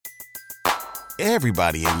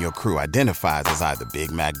Everybody in your crew identifies as either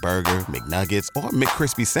Big Mac Burger, McNuggets, or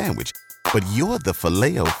McCrispy Sandwich. But you're the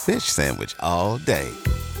Filet-O-Fish Sandwich all day.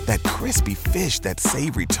 That crispy fish, that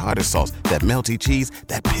savory tartar sauce, that melty cheese,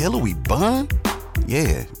 that pillowy bun.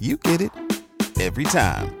 Yeah, you get it. Every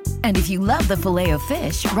time. And if you love the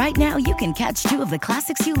Filet-O-Fish, right now you can catch two of the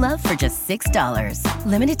classics you love for just $6.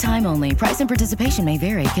 Limited time only. Price and participation may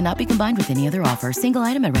vary. Cannot be combined with any other offer. Single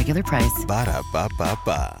item at regular price.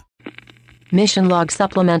 Ba-da-ba-ba-ba. Mission Log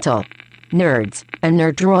Supplemental. Nerds and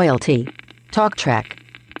Nerd Royalty. Talk Track.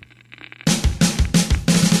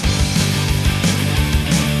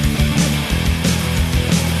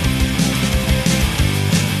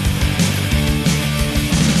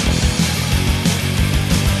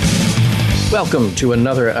 Welcome to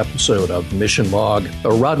another episode of Mission Log, a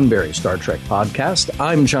Roddenberry Star Trek podcast.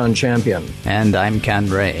 I'm John Champion. And I'm Ken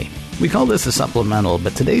Ray. We call this a supplemental,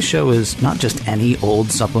 but today's show is not just any old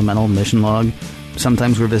supplemental mission log.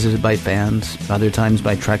 Sometimes we're visited by fans, other times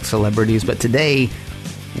by Trek celebrities, but today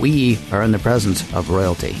we are in the presence of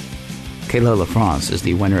royalty. Kayla LaFrance is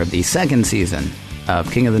the winner of the second season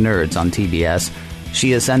of King of the Nerds on TBS.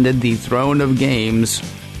 She ascended the throne of games.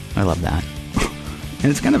 I love that. And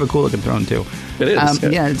it's kind of a cool-looking throne, too. It is.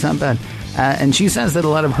 Yeah, it's not bad. And she says that a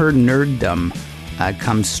lot of her nerddom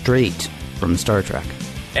comes straight from Star Trek.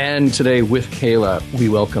 And today with Kayla, we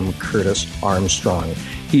welcome Curtis Armstrong.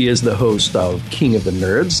 He is the host of King of the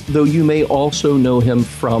Nerds, though you may also know him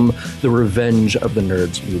from the Revenge of the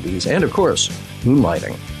Nerds movies. And, of course,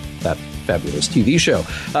 Moonlighting, that fabulous TV show.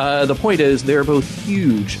 The point is, they're both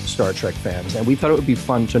huge Star Trek fans, and we thought it would be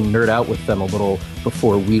fun to nerd out with them a little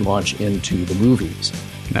before we launch into the movies.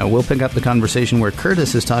 Now, we'll pick up the conversation where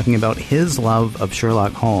Curtis is talking about his love of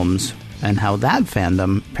Sherlock Holmes and how that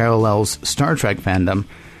fandom parallels Star Trek fandom.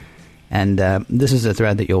 And this is a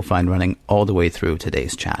thread that you'll find running all the way through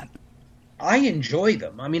today's chat. I enjoy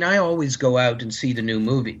them. I mean, I always go out and see the new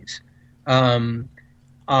movies. I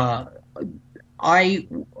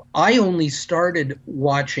only started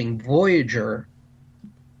watching Voyager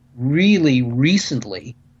really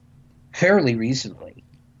recently, fairly recently.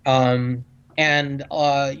 And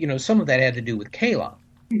some of that had to do with Kayla,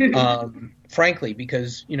 frankly,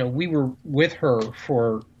 because, we were with her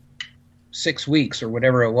for 6 weeks or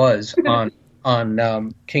whatever it was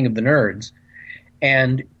on King of the Nerds.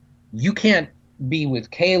 And you can't be with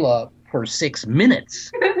Kayla for 6 minutes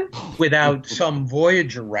without some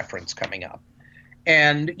Voyager reference coming up.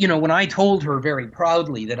 And, when I told her very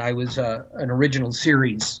proudly that I was an original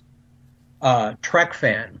series Trek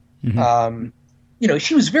fan,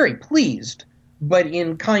 she was very pleased, but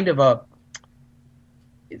in kind of a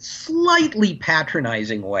slightly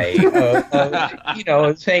patronizing way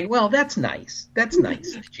of saying, well, that's nice. That's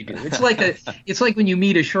nice that you do. It's like when you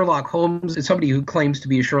meet a Sherlock Holmes, somebody who claims to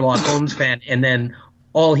be a Sherlock Holmes fan, and then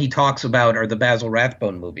all he talks about are the Basil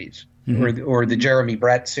Rathbone movies or the Jeremy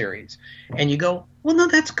Brett series. And you go, well, no,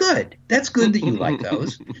 that's good. That's good that you like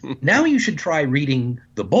those. Now you should try reading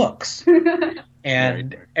the books.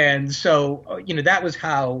 And so, that was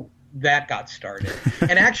how that got started.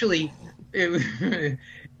 And actually,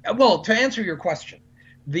 well, to answer your question,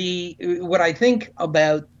 what I think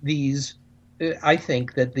about these, I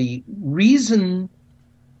think that the reason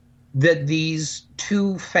that these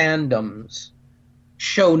two fandoms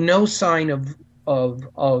show no sign of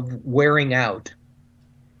wearing out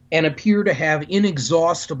and appear to have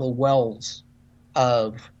inexhaustible wells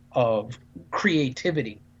of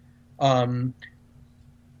creativity, I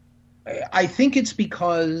think it's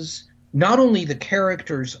because not only the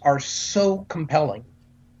characters are so compelling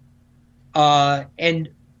and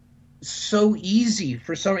so easy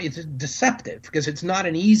for some, it's deceptive because it's not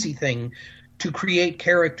an easy thing to create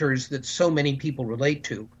characters that so many people relate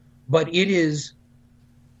to, but it is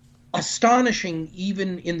astonishing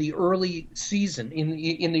even in the early season, in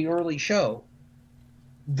the early show.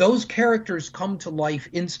 Those characters come to life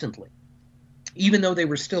instantly. Even though they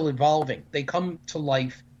were still evolving, they come to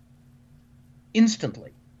life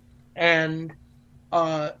instantly. And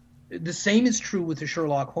the same is true with the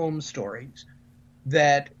Sherlock Holmes stories,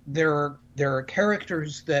 that there are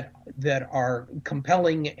characters that are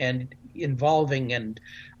compelling and involving and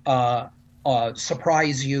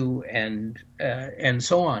surprise you and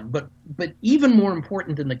so on. But even more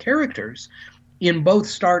important than the characters, in both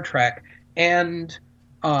Star Trek and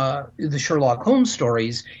the Sherlock Holmes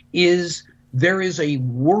stories, is there is a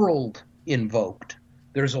world invoked.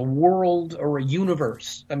 There's a world or a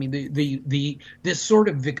universe. I mean, this sort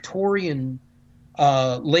of Victorian,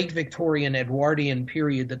 late Victorian, Edwardian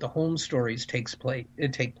period that the Holmes stories take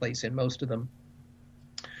place in, most of them,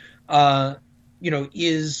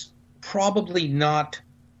 is probably not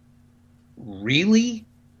really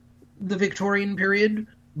the Victorian period,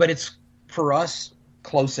 but it's, for us,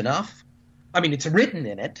 close enough. I mean, it's written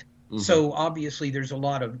in it, so obviously there's a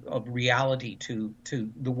lot of reality to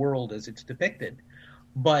the world as it's depicted.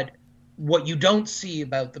 But what you don't see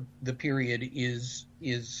about the period is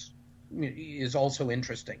also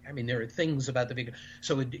interesting. I mean, there are things about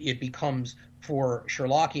so it becomes, for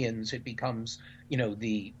Sherlockians, it becomes,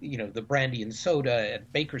 the brandy and soda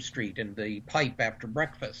at Baker Street and the pipe after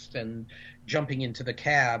breakfast and jumping into the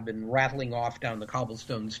cab and rattling off down the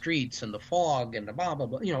cobblestone streets and the fog and the blah, blah,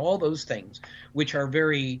 blah, all those things, which are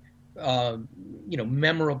very,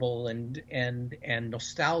 memorable and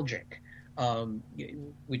nostalgic,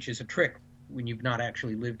 which is a trick when you've not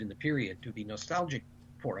actually lived in the period to be nostalgic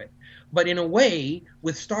for it. But in a way,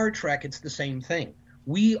 with Star Trek, it's the same thing.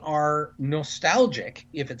 We are nostalgic,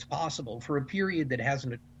 if it's possible, for a period that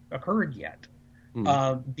hasn't occurred yet,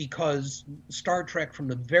 because Star Trek, from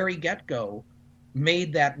the very get-go,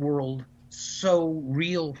 made that world so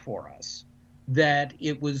real for us that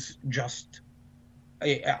it was just,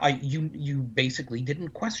 you basically didn't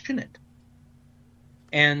question it.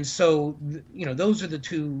 And so, those are the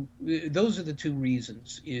two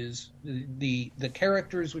reasons: is the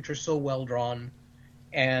characters, which are so well drawn,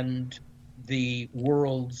 and the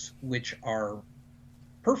worlds, which are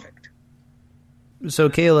perfect. So,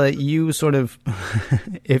 Kayla, you sort of,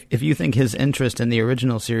 if you think his interest in the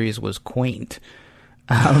original series was quaint,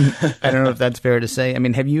 I don't know if that's fair to say. I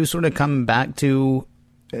mean, have you sort of come back to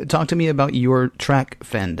talk to me about your Trek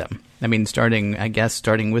fandom? I mean, starting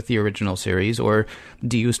with the original series, or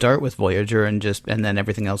do you start with Voyager and then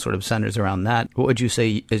everything else sort of centers around that? What would you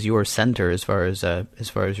say is your center as far as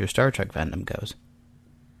your Star Trek fandom goes?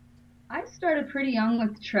 I started pretty young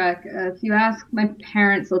with Trek. If you ask my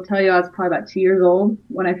parents, they'll tell you I was probably about 2 years old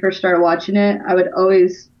when I first started watching it. I would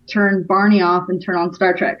always turn Barney off and turn on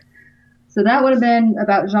Star Trek. So that would have been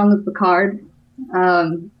about Jean-Luc Picard,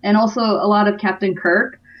 and also a lot of Captain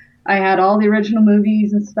Kirk. I had all the original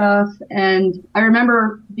movies and stuff, and I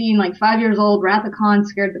remember being like 5 years old. Wrath of Khan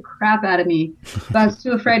scared the crap out of me, but I was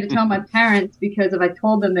too afraid to tell my parents, because if I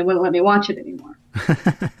told them, they wouldn't let me watch it anymore.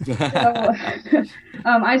 So,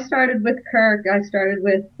 I started with Kirk. I started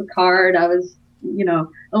with Picard. I was,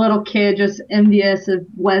 a little kid just envious of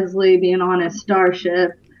Wesley being on his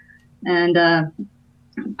starship. And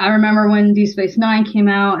I remember when Deep Space Nine came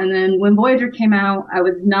out, and then when Voyager came out, I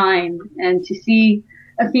was 9. And to see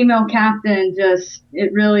a female captain,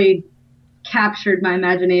 it really captured my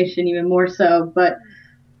imagination even more so. But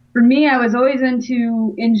for me, I was always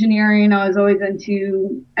into engineering. I was always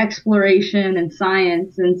into exploration and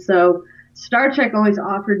science. And so Star Trek always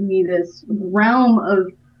offered me this realm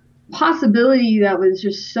of possibility that was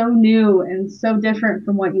just so new and so different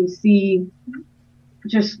from what you see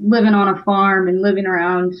just living on a farm and living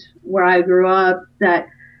around where I grew up, that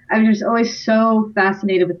I was just always so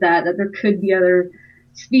fascinated with that there could be other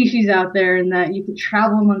species out there and that you could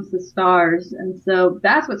travel amongst the stars. And so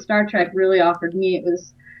that's what Star Trek really offered me. It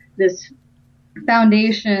was this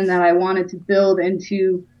foundation that I wanted to build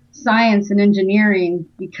into science and engineering,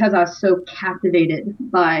 because I was so captivated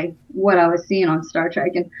by what I was seeing on Star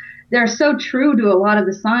Trek. And they're so true to a lot of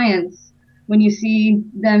the science when you see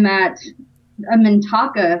them at a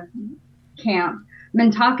Mintaka camp.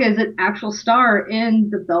 Mintaka is an actual star in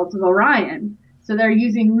the belt of Orion. So they're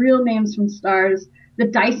using real names from stars. The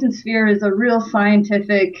Dyson sphere is a real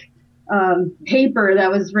scientific paper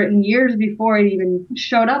that was written years before it even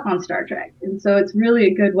showed up on Star Trek. And so it's really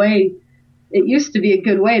a good way. It used to be a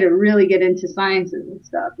good way to really get into sciences and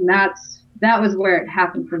stuff. And that was where it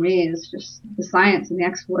happened for me, is just the science and the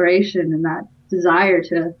exploration and that desire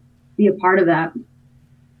to be a part of that.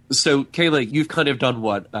 So, Kayla, you've kind of done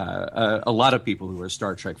what a lot of people who are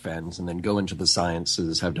Star Trek fans and then go into the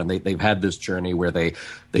sciences have done. They've had this journey where they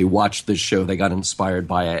watched this show, they got inspired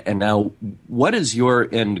by it, and now what is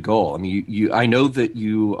your end goal? I mean, I know that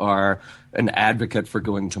you are an advocate for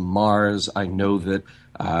going to Mars. I know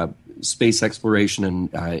that space exploration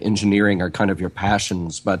and engineering are kind of your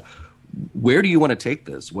passions, but where do you want to take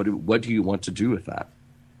this? What do you want to do with that?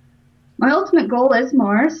 My ultimate goal is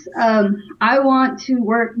Mars. I want to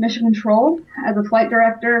work mission control as a flight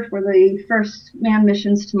director for the first manned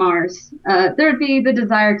missions to Mars. There'd be the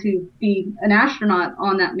desire to be an astronaut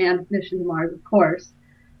on that manned mission to Mars, of course.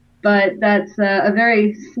 But that's a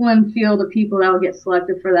very slim field of people that will get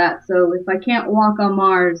selected for that. So if I can't walk on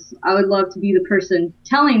Mars, I would love to be the person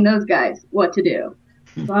telling those guys what to do.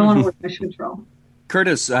 So I want to work mission control.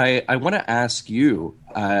 Curtis, I want to ask you,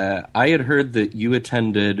 I had heard that you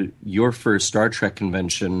attended your first Star Trek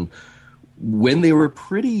convention when they were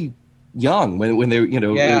pretty young when they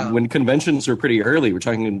Yeah. when conventions were pretty early. We're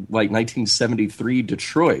talking in like 1973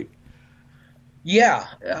 Detroit. Yeah,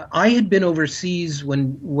 I had been overseas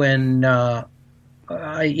when in the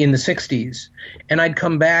 '60s, and I'd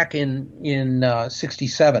come back in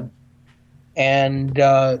 '67,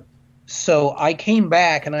 and so I came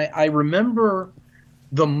back, and I remember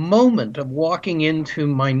the moment of walking into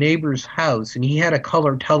my neighbor's house, and he had a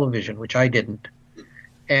color television, which I didn't,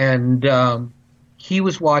 and he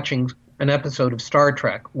was watching an episode of Star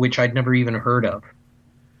Trek, which I'd never even heard of,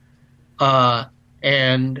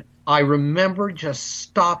 and I remember just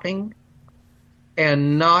stopping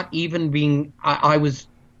and not even being, I was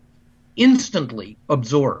instantly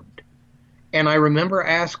absorbed. And I remember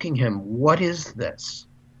asking him, "What is this?"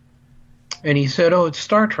 And he said, "Oh, it's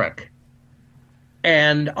Star Trek."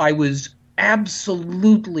 And I was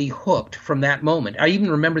absolutely hooked from that moment. I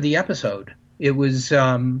even remember the episode. It was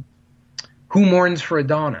Who Mourns for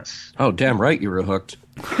Adonis? Oh, damn right, you were hooked.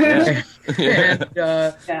 and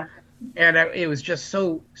Yeah. and it was just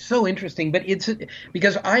so interesting. But it's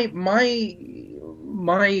because my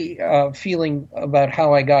feeling about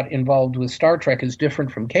how I got involved with Star Trek is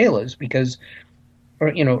different from Kayla's, because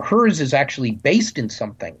hers is actually based in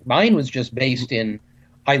something. Mine was just based in,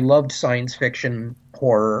 I loved science fiction,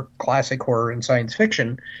 horror, classic horror and science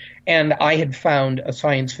fiction, and I had found a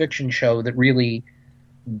science fiction show that really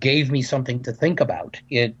gave me something to think about.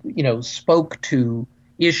 It spoke to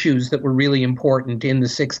issues that were really important in the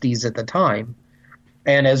 '60s at the time,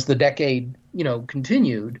 and as the decade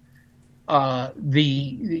continued,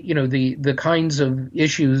 the kinds of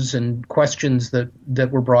issues and questions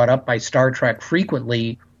that were brought up by Star Trek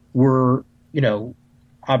frequently were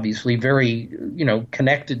obviously very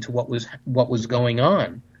connected to what was going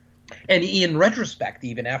on. And in retrospect,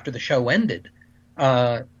 even after the show ended,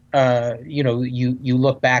 you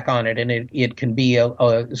look back on it, and it can be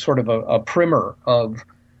a sort of a primer of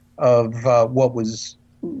what was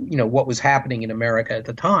happening in America at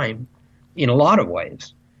the time in a lot of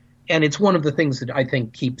ways. And it's one of the things that I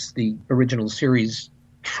think keeps the original series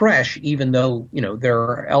fresh, even though there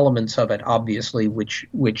are elements of it obviously which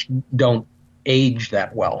don't age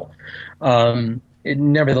that well.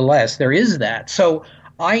 Nevertheless, there is that. So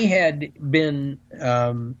I had been,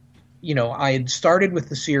 I had started with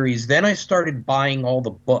the series. Then I started buying all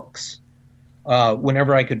the books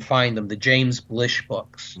whenever I could find them, the James Blish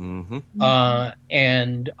books. Mm-hmm.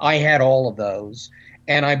 And I had all of those.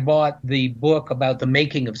 And I bought the book about the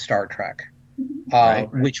making of Star Trek,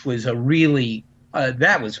 right. Which was a really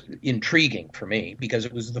that was intriguing for me, because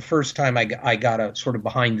it was the first time I got a sort of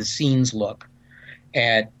behind the scenes look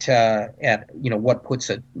at what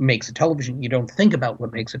makes a television. You don't think about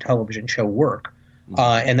what makes a television show work,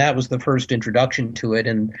 and that was the first introduction to it,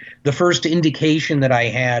 and the first indication that I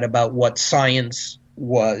had about what science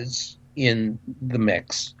was in the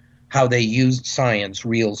mix, how they used science,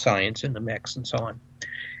 real science, in the mix, and so on.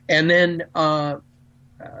 And then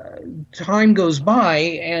time goes by,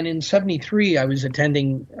 and in '73 I was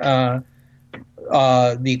attending the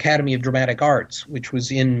Academy of Dramatic Arts, which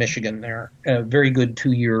was in Michigan there, a very good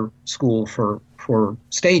 2-year school for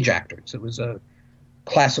stage actors. It was a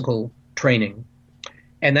classical training.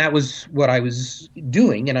 And that was what I was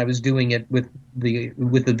doing, and I was doing it with the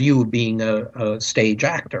view of being a stage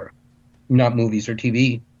actor, not movies or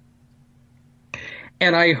TV.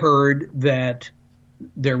 And I heard that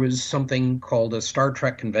there was something called a Star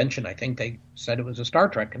Trek convention. I think they said it was a Star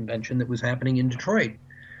Trek convention that was happening in Detroit.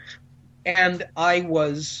 And I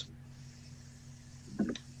was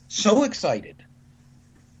so excited.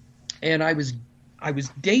 And I was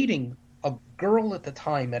dating a girl at the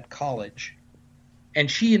time at college, and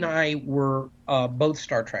she and I were both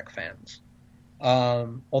Star Trek fans,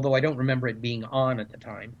 although I don't remember it being on at the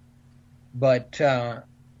time. But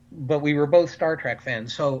we were both Star Trek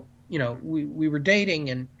fans, so we were dating,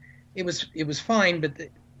 and it was fine. But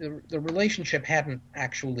the relationship hadn't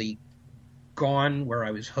actually gone where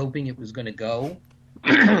I was hoping it was going to go,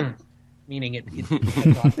 meaning it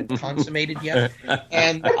had not been consummated yet.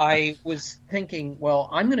 And I was thinking, well,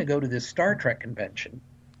 I'm going to go to this Star Trek convention.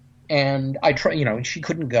 And I try, she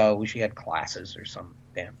couldn't go. She had classes or some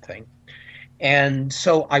damn thing. And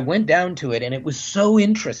so I went down to it, and it was so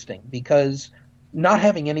interesting because, not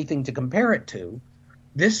having anything to compare it to,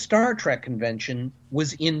 this Star Trek convention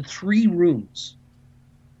was in 3 rooms.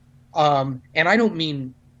 And I don't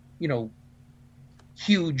mean,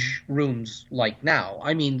 huge rooms like now.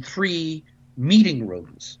 I mean 3 meeting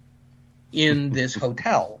rooms in this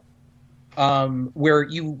hotel. Where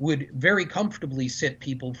you would very comfortably sit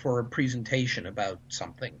people for a presentation about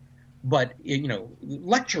something, but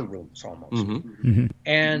lecture rooms almost. Mm-hmm. Mm-hmm.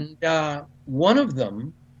 And one of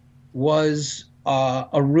them was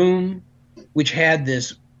a room which had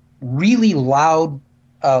this really loud,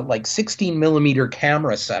 like 16 millimeter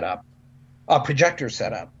camera setup, projector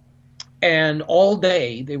setup. And all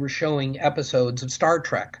day they were showing episodes of Star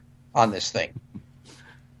Trek on this thing.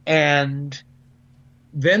 And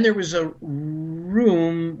then there was a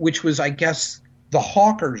room which was, I guess, the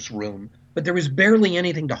hawker's room, but there was barely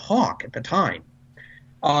anything to hawk at the time.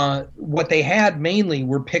 What they had mainly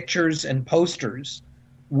were pictures and posters,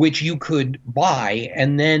 which you could buy,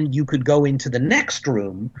 and then you could go into the next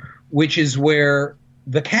room, which is where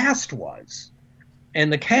the cast was.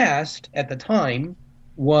 And the cast at the time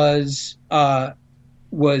was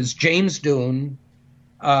James Doohan,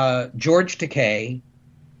 George Takei,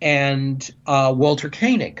 and Walter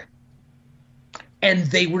Koenig. And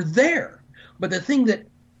they were there. But the thing that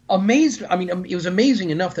it was amazing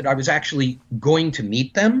enough that I was actually going to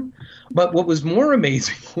meet them. But what was more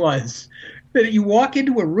amazing was that you walk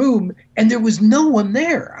into a room and there was no one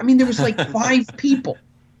there. I mean, there was like 5 people,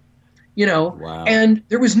 Wow. And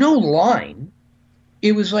there was no line.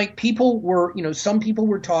 It was like people were, some people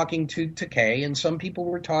were talking to Takei and some people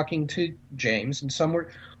were talking to James and some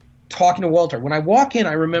were talking to Walter. When I walk in,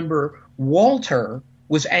 I remember Walter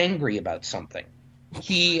was angry about something.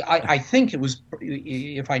 I think it was,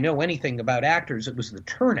 if I know anything about actors, it was the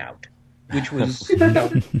turnout, which was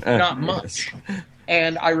not much.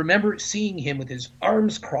 And I remember seeing him with his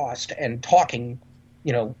arms crossed and talking,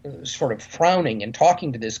 sort of frowning and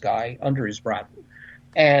talking to this guy under his breath,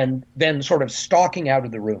 and then sort of stalking out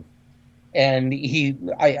of the room. And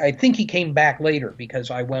I think he came back later because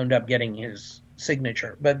I wound up getting his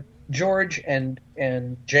signature. But George and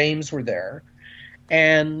James were there,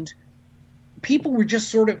 and people were just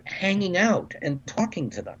sort of hanging out and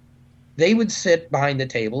talking to them. They would sit behind the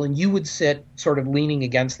table and you would sit sort of leaning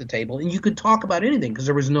against the table and you could talk about anything because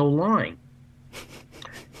there was no line.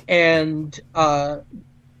 And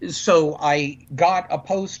so I got a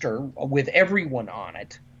poster with everyone on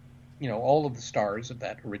it, all of the stars of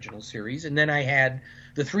that original series. And then I had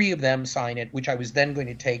the 3 of them sign it, which I was then going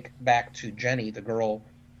to take back to Jenny, the girl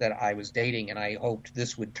that I was dating. And I hoped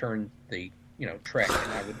this would turn the, trick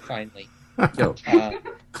and I would finally...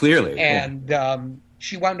 Clearly. And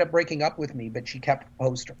she wound up breaking up with me, but she kept the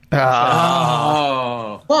poster.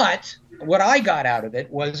 Oh. But what I got out of it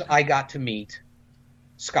was I got to meet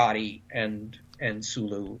Scotty and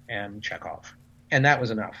Sulu and Chekhov. And that was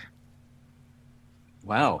enough.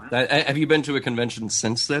 Wow. Have you been to a convention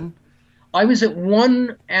since then? I was at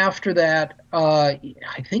one after that. I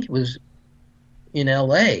think it was in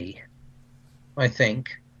L.A., I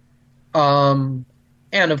think.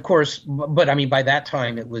 And of course, but I mean, by that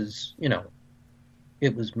time it was,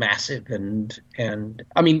 it was massive and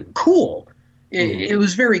I mean, cool. It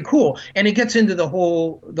was very cool. And it gets into the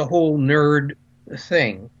whole nerd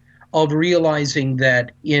thing of realizing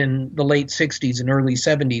that in the late 60s and early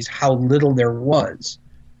 70s, how little there was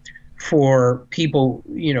for people,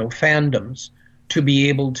 fandoms to be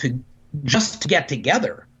able to just get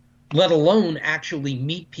together, let alone actually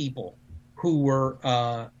meet people who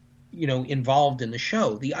were, involved in the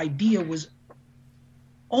show. The idea was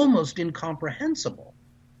almost incomprehensible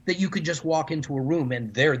that you could just walk into a room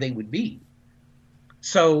and there they would be.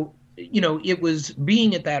 So, it was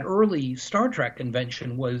being at that early Star Trek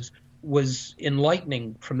convention was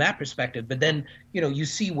enlightening from that perspective. But then, you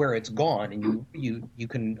see where it's gone and you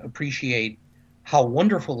can appreciate how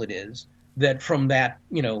wonderful it is that from that,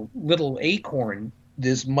 little acorn,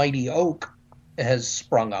 this mighty oak has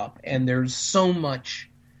sprung up, and there's so much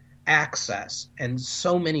access and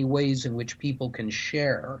so many ways in which people can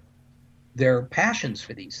share their passions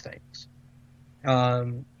for these things.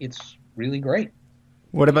 It's really great.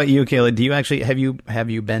 What about you, Kayla? Do you actually have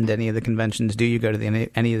you been to any of the conventions? Do you go to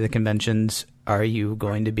any of the conventions? Are you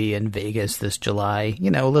going to be in Vegas this July?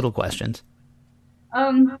 Little questions.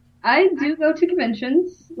 I do go to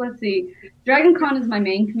conventions. Let's see. Dragon Con is my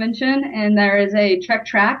main convention, and there is a Trek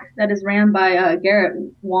track that is ran by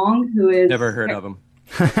Garrett Wong, who is... Never heard of him.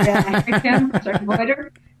 Yeah, I him,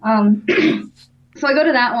 Voider. So I go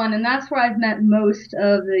to that one, and that's where I've met most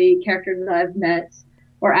of the characters that I've met,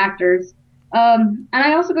 or actors. And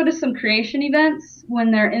I also go to some creation events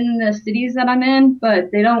when they're in the cities that I'm in,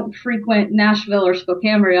 but they don't frequent Nashville or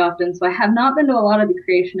Spokane very often, so I have not been to a lot of the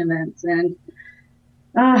creation events. And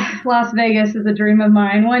Las Vegas is a dream of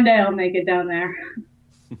mine. One day I'll make it down there.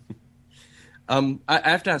 I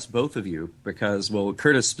have to ask both of you because, well,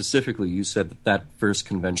 Curtis specifically, you said that first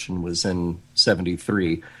convention was in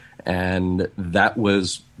 '73, and that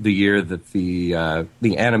was the year that the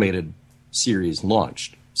animated series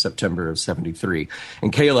launched, September of '73.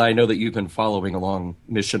 And Kayla, I know that you've been following along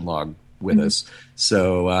Mission Log with us.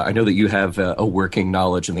 So I know that you have a working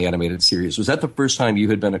knowledge in the animated series. Was that the first time you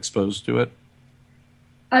had been exposed to it?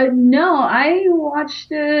 No, I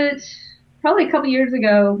watched it probably a couple years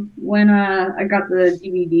ago when I got the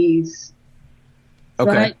DVDs. So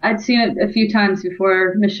Okay. I'd seen it a few times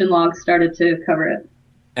before Mission Log started to cover it.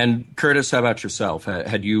 And Curtis, how about yourself?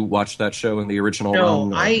 Had you watched that show in the original No,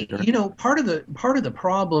 run? part of the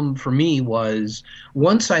problem for me was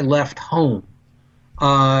once I left home,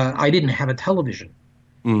 I didn't have a television.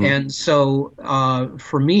 And so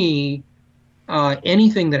for me,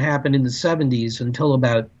 anything that happened in the 70s until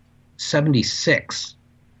about 76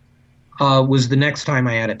 was the next time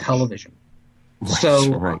I had a television.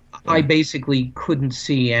 So I basically couldn't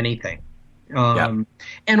see anything. And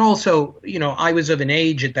also, I was of an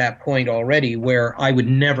age at that point already where I would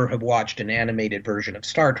never have watched an animated version of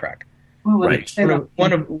Star Trek. Right.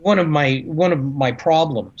 One of my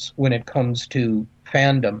problems when it comes to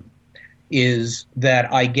fandom is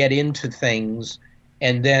that I get into things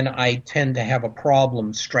and then I tend to have a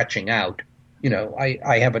problem stretching out.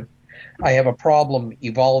 I have a problem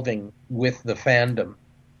evolving with the fandom,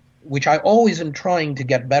 which I always am trying to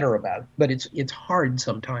get better about, but it's hard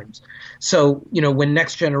sometimes. So, when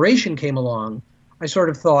Next Generation came along, I sort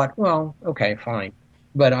of thought, well, okay, fine,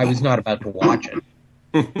 but I was not about to watch it.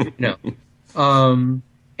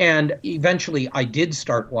 And eventually I did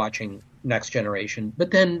start watching Next Generation,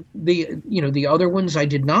 but then the other ones I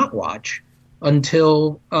did not watch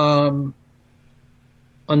until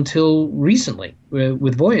recently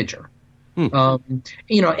with Voyager.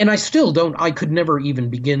 And I still don't. I could never even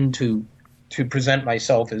begin to present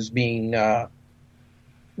myself as being,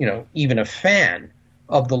 even a fan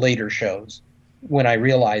of the later shows when I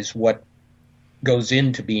realize what goes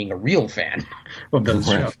into being a real fan of those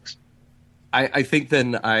shows. I think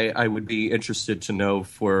then I would be interested to know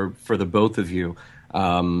for the both of you.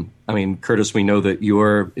 Curtis, we know that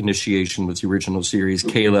your initiation was the original series.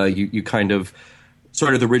 Kayla, you kind of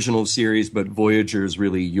sort of the original series, but Voyager is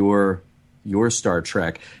really your Star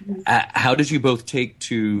Trek. How did you both take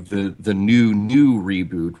to the new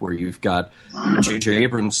reboot where you've got J.J.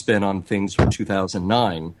 Abrams' spin on things from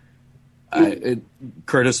 2009?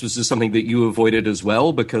 Curtis, was this something that you avoided as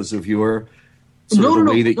well because of your the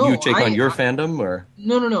way that you take on your fandom? Or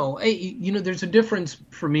No. There's a difference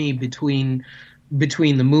for me between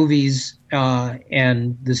the movies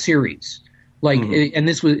and the series. And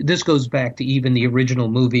this goes back to even the original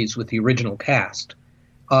movies with the original cast.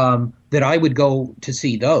 That I would go to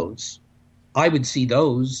see those. I would see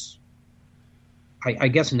those. I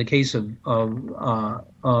guess in the case of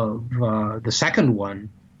the second one,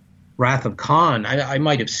 Wrath of Khan, I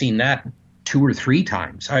might have seen that 2 or 3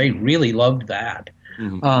 times. I really loved that.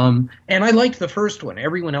 And I liked the first one.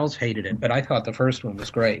 Everyone else hated it, but I thought the first one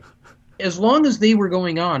was great. As long as they were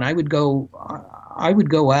going on, I would go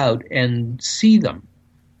out and see them.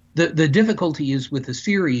 The difficulty is with the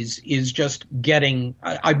series is just getting.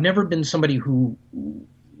 I've never been somebody who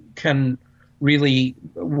can really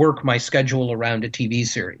work my schedule around a TV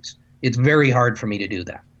series. It's very hard for me to do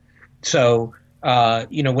that. So,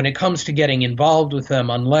 when it comes to getting involved with them,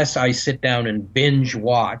 unless I sit down and binge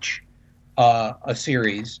watch a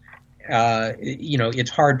series, it's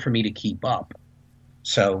hard for me to keep up.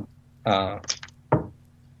 So, I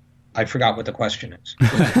forgot what the question is.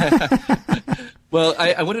 Well,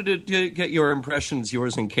 I wanted to get your impressions,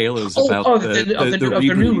 yours and Kayla's, about the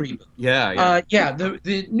new reboot. Yeah.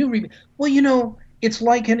 The new reboot. Well, it's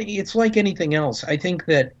like anything else. I think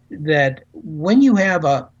that when you have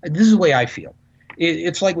this is the way I feel.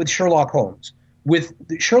 It's like with Sherlock Holmes. With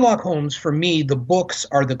Sherlock Holmes, for me, the books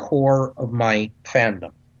are the core of my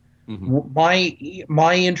fandom.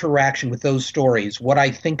 My interaction with those stories, what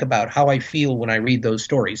I think about, how I feel when I read those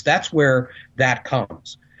stories, that's where that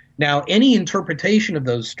comes. Now, any interpretation of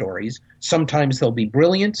those stories, sometimes they'll be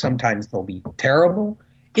brilliant, sometimes they'll be terrible.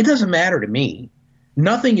 It doesn't matter to me.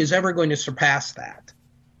 Nothing is ever going to surpass that.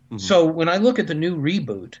 So when I look at the new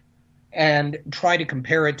reboot and try to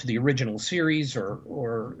compare it to the original series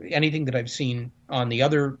or anything that I've seen on the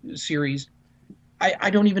other series,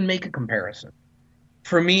 I don't even make a comparison.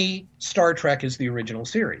 For me, Star Trek is the original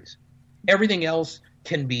series. Everything else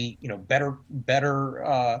can be, better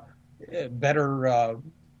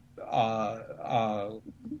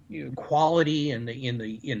quality in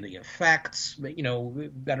the effects,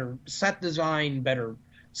 better set design, better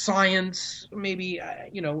science, maybe,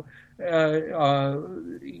 all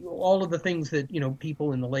of the things that,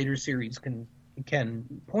 people in the later series can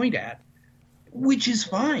point at, which is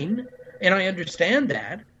fine. And I understand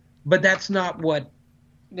that, but that's not what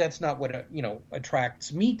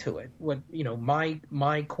attracts me to it. What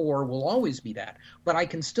my core will always be that, but I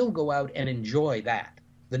can still go out and enjoy that,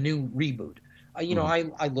 the new reboot.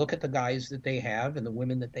 I look at the guys that they have and the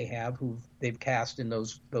women that they have who they've cast in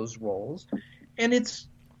those roles, and it's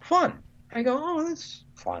fun. I go, oh, that's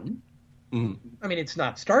fun. Mm-hmm. I mean, it's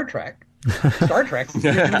not Star Trek. Star Trek's the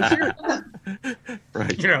original series.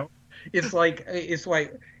 Right. It's like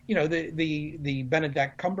the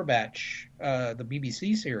Benedict Cumberbatch, the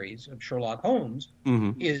BBC series of Sherlock Holmes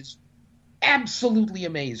is absolutely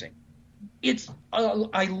amazing.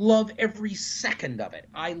 I love every second of it.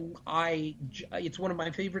 It's one of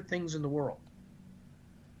my favorite things in the world.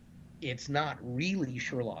 It's not really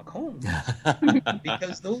Sherlock Holmes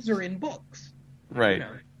because those are in books. Right.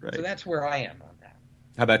 Right. So that's where I am on that.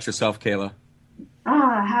 How about yourself, Kayla?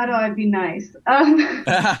 How do I be nice? I'm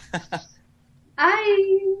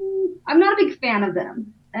not a big fan of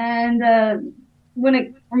them. And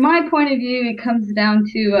from my point of view, it comes down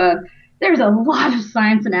to there's a lot of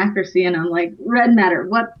science and accuracy in them, like red matter.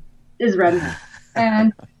 What is red matter?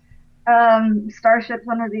 And starships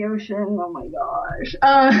under the ocean. Oh my gosh.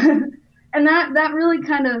 And that really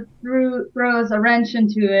kind of throws a wrench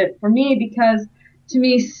into it for me, because to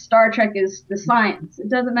me, Star Trek is the science. It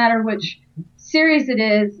doesn't matter which series it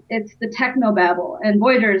is, it's the technobabble. And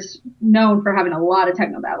Voyager's known for having a lot of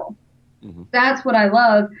technobabble. Mm-hmm. That's what I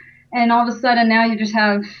love. And all of a sudden now you just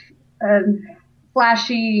have a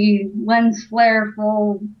flashy, lens flare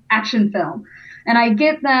full action film. And I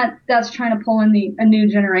get that that's trying to pull in a new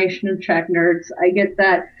generation of Trek nerds. I get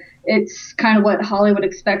that it's kind of what Hollywood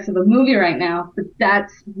expects of a movie right now, but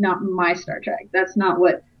that's not my Star Trek. That's not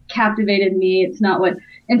what captivated me. It's not what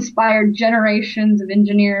inspired generations of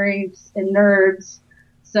engineers and nerds.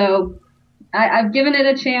 So I've given it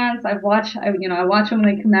a chance. I watch them when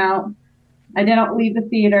they come out. I didn't leave the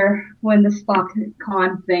theater when the Spock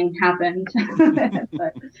con thing happened,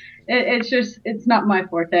 but it's not my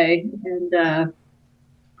forte. And,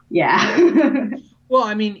 yeah. Well,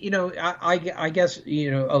 I mean, I guess,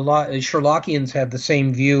 a lot Sherlockians have the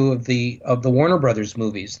same view of the Warner Brothers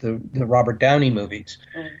movies, the Robert Downey movies.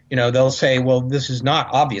 They'll say, well, this is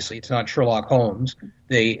it's not Sherlock Holmes.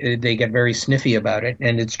 They get very sniffy about it,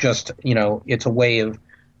 and it's just, it's a way of,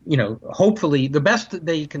 hopefully the best that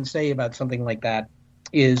they can say about something like that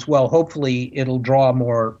is, well, hopefully it'll draw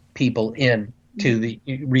more people in to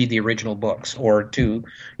read the original books or to,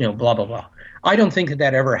 blah, blah, blah. I don't think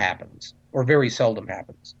that ever happens, or very seldom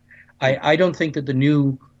happens. I don't think that the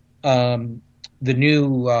new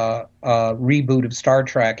reboot of Star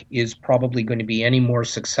Trek is probably going to be any more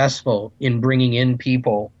successful in bringing in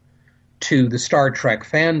people to the Star Trek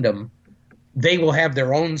fandom. They will have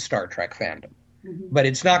their own Star Trek fandom, but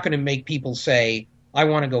it's not going to make people say, I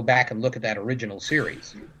want to go back and look at that original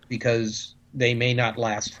series, because they may not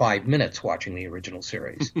last 5 minutes watching the original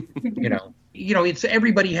series. It's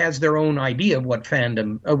everybody has their own idea of what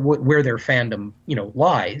fandom, where their fandom,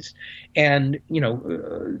 lies, and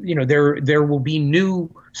there will be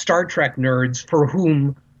new Star Trek nerds for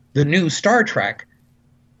whom the new Star Trek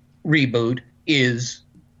reboot is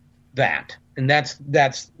that, and that's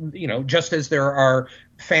just as there are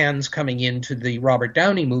fans coming into the Robert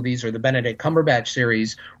Downey movies or the Benedict Cumberbatch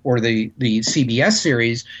series or the CBS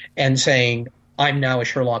series and saying, I'm now a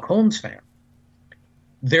Sherlock Holmes fan.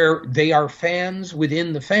 They are fans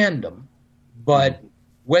within the fandom, but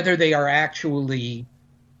whether they are actually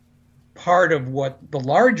part of what the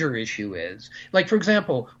larger issue is, like, for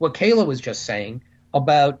example, what Kayla was just saying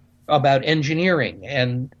about engineering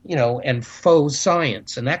and faux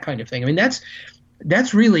science and that kind of thing. I mean,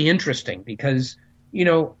 that's really interesting, because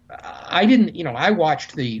I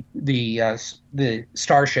watched the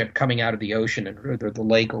starship coming out of the ocean or the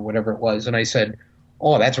lake or whatever it was, and I said,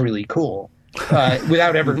 oh, that's really cool,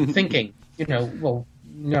 without ever thinking, well,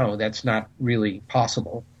 no, that's not really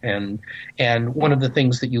possible. And one of the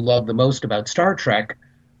things that you love the most about Star Trek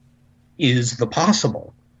is the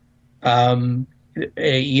possible. In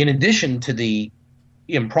addition to the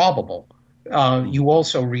improbable, you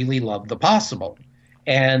also really love the possible.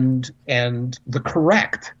 And the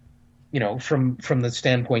correct, from the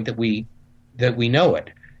standpoint that we know it.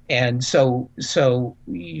 And so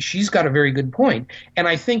she's got a very good point. And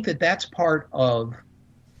I think that that's part of,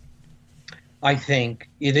 I think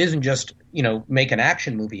it isn't just, make an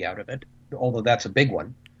action movie out of it, although that's a big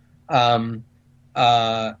one. I mean,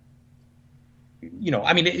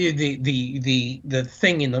 the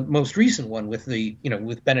thing in the most recent one with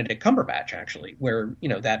with Benedict Cumberbatch, actually, where,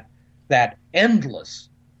 that endless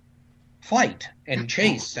fight and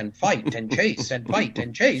chase and fight and chase and fight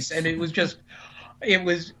and chase. And it was just, it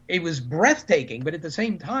was breathtaking, but at the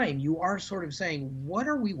same time, you are sort of saying, "What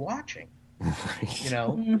are we watching?" Right. You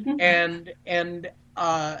know, and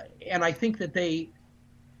I think that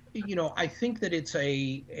I think that it's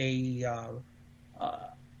a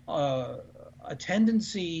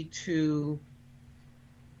tendency to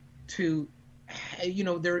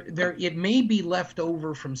there it may be left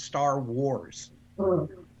over from Star Wars. I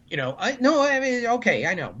mean, okay,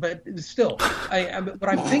 I know, but still, what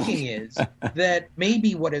I'm thinking is that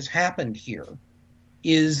maybe what has happened here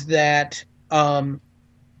is that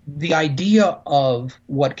the idea of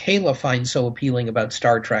what Kayla finds so appealing about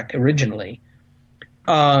Star Trek originally,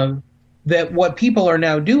 that what people are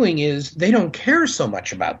now doing is they don't care so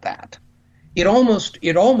much about that. It almost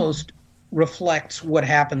reflects what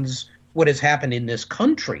has happened in this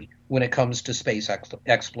country when it comes to space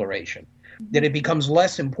exploration. That it becomes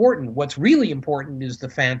less important. What's really important is the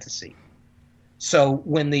fantasy. So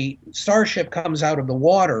when the starship comes out of the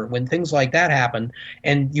water, when things like that happen,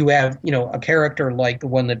 and you have, a character like the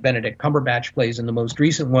one that Benedict Cumberbatch plays in the most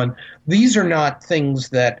recent one, these are not things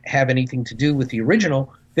that have anything to do with the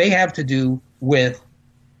original. They have to do with,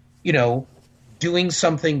 doing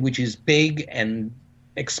something which is big and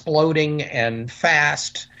exploding and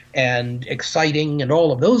fast and exciting and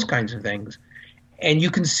all of those kinds of things. And you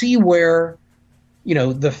can see where,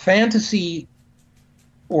 the fantasy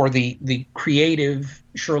or the creative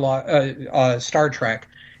Star Trek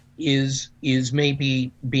is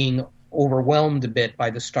maybe being overwhelmed a bit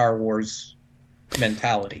by the Star Wars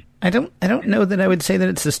mentality. I don't know that I would say that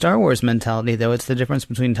it's the Star Wars mentality, though. It's the difference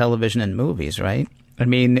between television and movies, right? I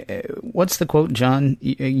mean, what's the quote, John?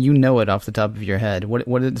 You know it off the top of your head. What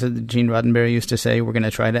did Gene Roddenberry used to say? We're going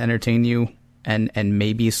to try to entertain you and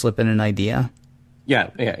maybe slip in an idea.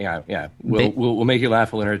 Yeah. We'll make you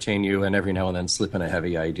laugh, we'll entertain you, and every now and then slip in a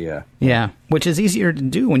heavy idea. Yeah, which is easier to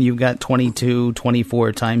do when you've got 22,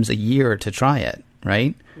 24 times a year to try it,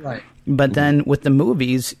 right? Right. But then with the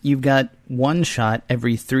movies, you've got one shot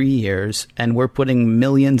every 3 years, and we're putting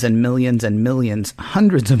millions and millions and millions,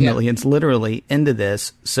 hundreds of millions, literally, into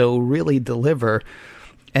this. So really deliver.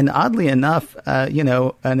 And oddly enough,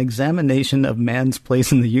 an examination of man's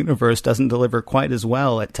place in the universe doesn't deliver quite as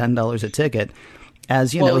well at $10 a ticket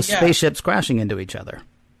as, spaceships crashing into each other.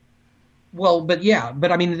 Well, but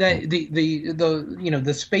I mean,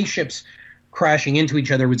 the spaceships crashing into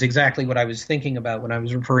each other was exactly what I was thinking about when I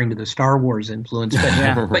was referring to the Star Wars influence.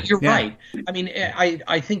 But you're right. I mean,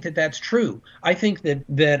 I think that that's true. I think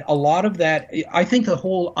that a lot of that, I think the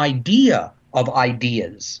whole idea of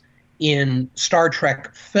ideas in Star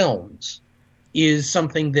Trek films is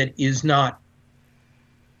something that is not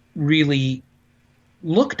really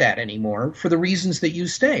looked at anymore for the reasons that you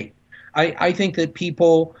state. I think that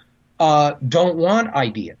people don't want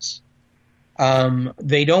ideas.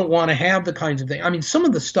 They don't want to have the kinds of things. I mean, some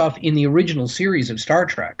of the stuff in the original series of Star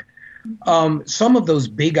Trek, some of those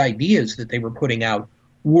big ideas that they were putting out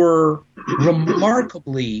were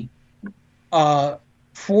remarkably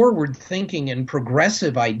forward-thinking and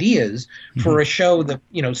progressive ideas for a show that,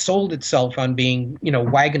 sold itself on being,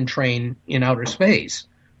 wagon train in outer space,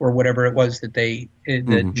 or whatever it was that that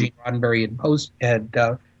Gene Roddenberry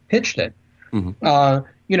had pitched it.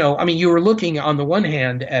 I mean, you were looking on the one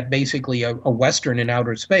hand at basically a Western in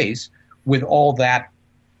outer space with all that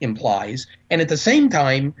implies, and at the same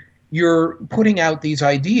time, you're putting out these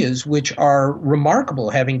ideas which are remarkable,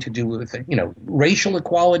 having to do with, racial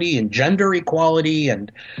equality and gender equality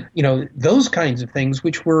and, those kinds of things,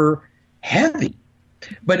 which were heavy.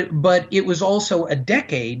 But it was also a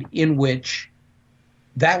decade in which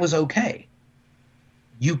that was okay.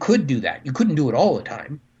 You could do that. You couldn't do it all the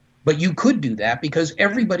time, but you could do that because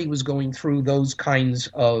everybody was going through those kinds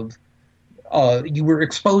of, you were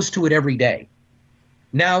exposed to it every day.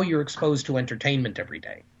 Now you're exposed to entertainment every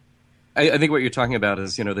day. I think what you're talking about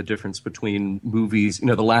is, the difference between movies,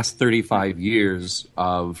 the last 35 years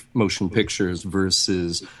of motion pictures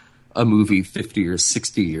versus a movie 50 or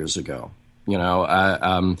 60 years ago.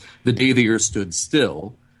 The Day the Earth Stood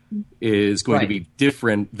Still is going to be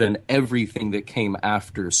different than everything that came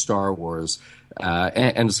after Star Wars.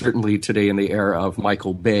 And certainly today in the era of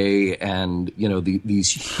Michael Bay and,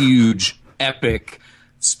 these huge, epic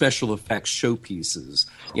special effects showpieces.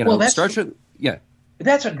 Star Trek,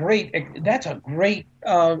 That's a great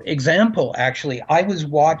example, actually. I was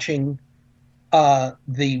watching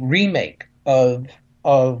the remake of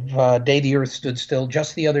Day the Earth Stood Still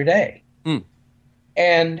just the other day.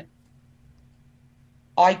 And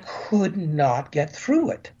I could not get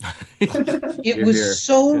through it. It was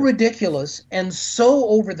so ridiculous and so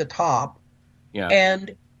over the top. Yeah.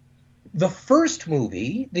 And the first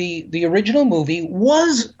movie, the original movie,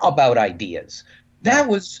 was about ideas. That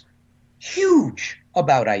was huge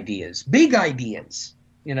about ideas, big ideas,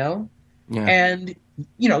 you know? Yeah. And,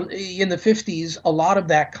 you know, in the 50s, a lot of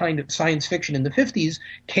that kind of science fiction in the 50s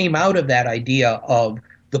came out of that idea of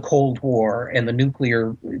the Cold War and the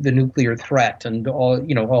nuclear threat and all,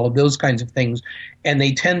 you know, all of those kinds of things. And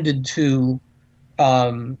they tended to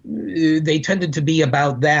be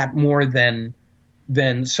about that more than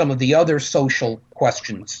some of the other social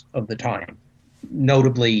questions of the time,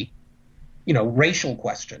 notably, you know, racial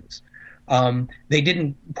questions. They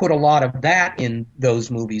didn't put a lot of that in those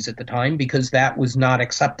movies at the time because that was not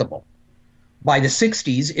acceptable. By the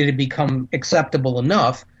 60s, it had become acceptable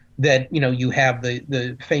enough that, you know, you have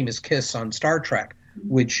the famous kiss on Star Trek,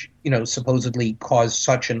 which, you know, supposedly caused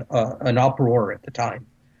such an uproar at the time.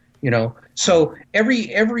 You know, so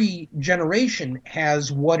every generation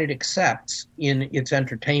has what it accepts in its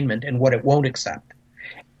entertainment and what it won't accept.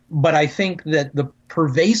 But I think that the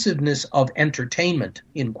pervasiveness of entertainment,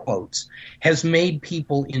 in quotes, has made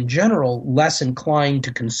people in general less inclined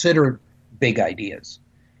to consider big ideas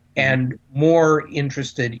and more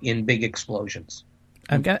interested in big explosions.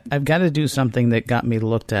 I've got to do something that got me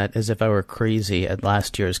looked at as if I were crazy at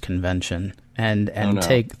last year's convention and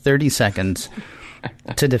take 30 seconds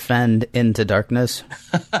to defend Into Darkness.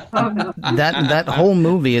 That whole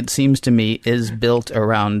movie, it seems to me, is built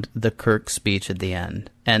around the Kirk speech at the end.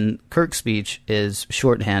 And Kirk's speech is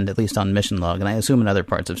shorthand, at least on Mission Log, and I assume in other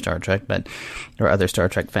parts of Star Trek, or other Star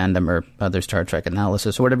Trek fandom, or other Star Trek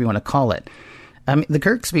analysis, or whatever you want to call it. I mean, the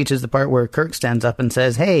Kirk speech is the part where Kirk stands up and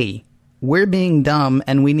says, "Hey, we're being dumb,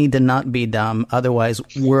 and we need to not be dumb, otherwise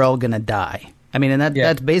we're all going to die." I mean, and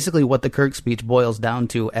that's basically what the Kirk speech boils down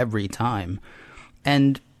to every time.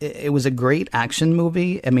 And it was a great action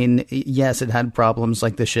movie. I mean, yes, it had problems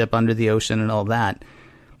like the ship under the ocean and all that.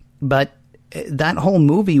 But that whole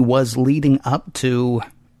movie was leading up to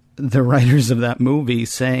the writers of that movie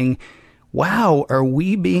saying, wow, are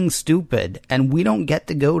we being stupid? And we don't get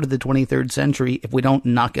to go to the 23rd century if we don't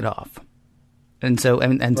knock it off. And so,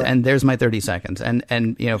 and there's my 30 seconds.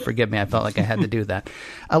 And you know, forgive me, I felt like I had to do that.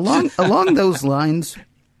 Along those lines,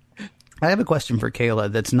 I have a question for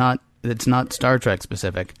Kayla that's not Star Trek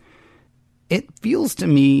specific. It feels to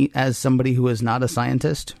me, as somebody who is not a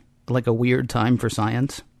scientist, like a weird time for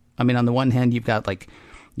science. I mean, on the one hand, you've got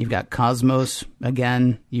Cosmos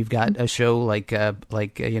again. You've got a show like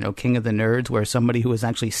you know, King of the Nerds, where somebody who is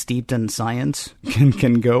actually steeped in science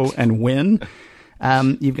can go and win.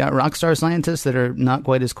 You've got rock star scientists that are not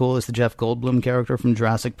quite as cool as the Jeff Goldblum character from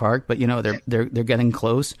Jurassic Park, but you know, they're getting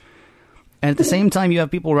close. And at the same time, you have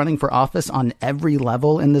people running for office on every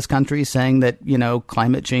level in this country saying that, you know,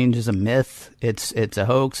 climate change is a myth. It's a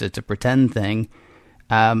hoax. It's a pretend thing.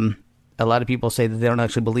 A lot of people say that they don't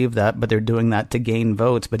actually believe that, but they're doing that to gain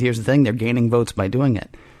votes. But here's the thing. They're gaining votes by doing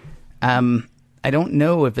it. I don't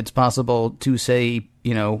know if it's possible to say,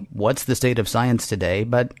 you know, what's the state of science today,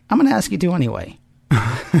 but I'm going to ask you to anyway.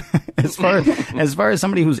 as far as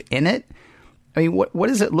somebody who's in it, I mean, what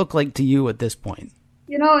does it look like to you at this point?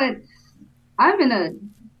 You know, I'm in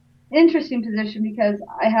an interesting position because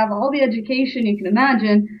I have all the education you can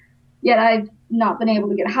imagine, yet I've not been able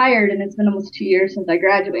to get hired, and it's been almost 2 years since I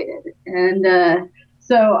graduated. And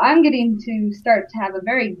so I'm getting to start to have a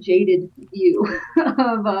very jaded view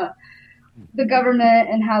of the government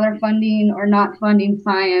and how they're funding or not funding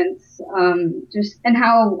science, and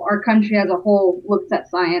how our country as a whole looks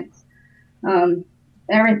at science.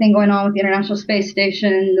 Everything going on with the International Space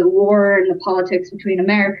Station, the war and the politics between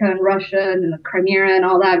America and Russia and the Crimea and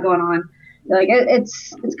all that going on. Like,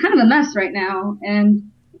 it's kind of a mess right now.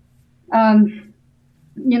 And,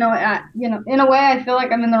 you know, in a way, I feel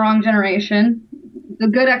like I'm in the wrong generation. The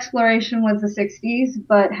good exploration was the 60s,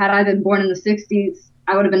 but had I been born in the 60s,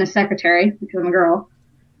 I would have been a secretary because I'm a girl.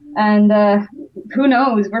 And who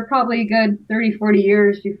knows, we're probably a good 30, 40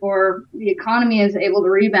 years before the economy is able to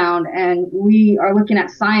rebound and we are looking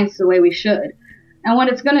at science the way we should. And what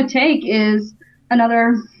it's going to take is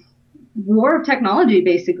another war of technology,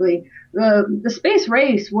 basically. The space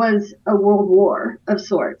race was a world war of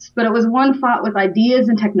sorts, but it was one fought with ideas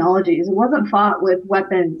and technologies. It wasn't fought with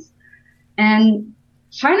weapons. And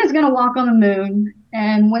China's going to walk on the moon,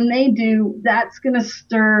 and when they do, that's going to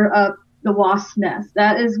stir up the wasp's nest.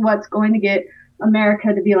 That is what's going to get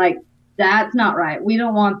America to be like, that's not right. We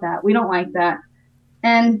don't want that. We don't like that.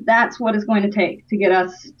 And that's what it's going to take to get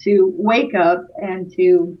us to wake up and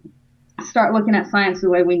to start looking at science the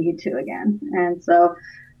way we need to again. And so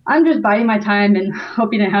I'm just biding my time and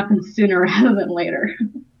hoping it happens sooner rather than later.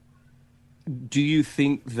 Do you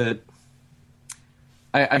think that,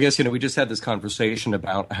 I guess, you know, we just had this conversation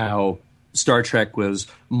about how Star Trek was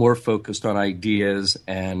more focused on ideas,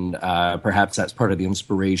 and perhaps that's part of the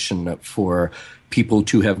inspiration for people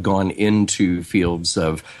to have gone into fields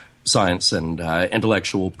of science and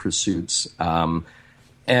intellectual pursuits.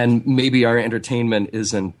 And maybe our entertainment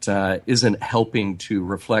isn't helping to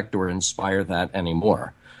reflect or inspire that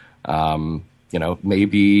anymore.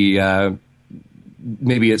 Maybe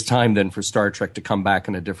it's time then for Star Trek to come back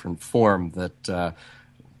in a different form, that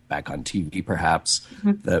back on TV perhaps,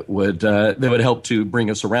 that would help to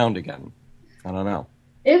bring us around again. I don't know.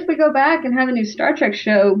 If we go back and have a new Star Trek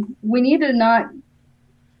show, we need to not.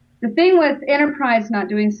 The thing with Enterprise not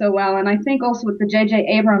doing so well, and I think also with the J.J.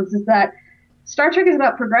 Abrams, is that Star Trek is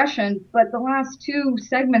about progression, but the last two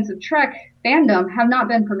segments of Trek fandom have not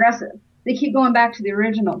been progressive. They keep going back to the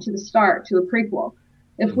original, to the start, to a prequel.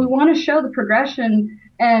 If we want to show the progression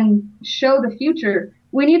and show the future,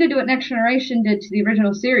 we need to do what Next Generation did to the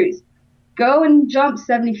original series. Go and jump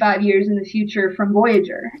 75 years in the future from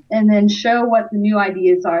Voyager, and then show what the new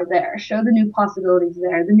ideas are there. Show the new possibilities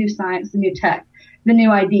there, the new science, the new tech, the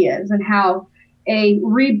new ideas, and how a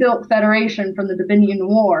rebuilt Federation from the Dominion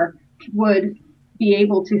War would be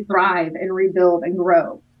able to thrive and rebuild and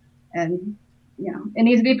grow. And, it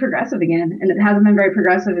needs to be progressive again. And it hasn't been very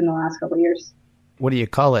progressive in the last couple of years. What do you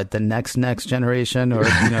call it? The next generation, or,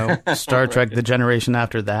 Star Trek, the generation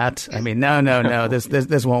after that? I mean, no.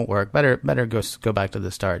 This won't work. Better go back to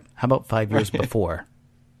the start. How about 5 years before?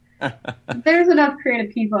 There's enough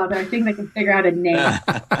creative people out there. I think they can figure out a name.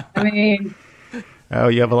 I mean, oh,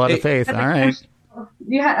 you have a lot of faith. All right.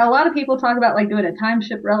 A lot of people talk about doing a time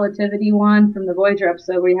ship relativity one from the Voyager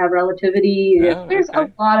episode where you have relativity. There's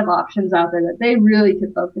a lot of options out there that they really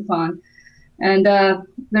could focus on. And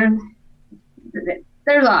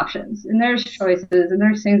there's options, and there's choices, and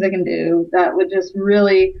there's things they can do that would just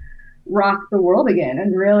really rock the world again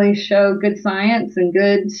and really show good science and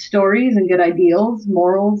good stories and good ideals,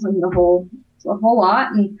 morals, and the whole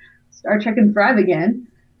lot, and Star Trek can thrive again.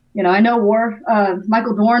 I know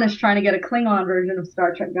Michael Dorn is trying to get a Klingon version of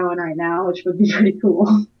Star Trek going right now, which would be pretty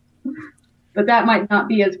cool. But that might not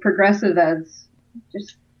be as progressive as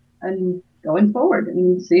just going forward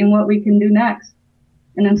and seeing what we can do next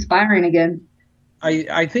and inspiring again.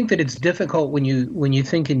 I think that it's difficult when you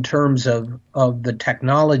think in terms of the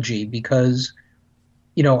technology, because,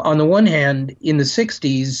 on the one hand, in the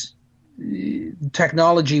 60s,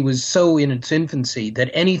 technology was so in its infancy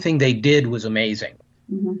that anything they did was amazing.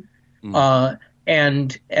 Mm-hmm.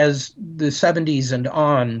 And as the 70s and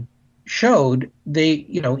on showed, they,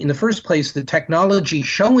 in the first place, the technology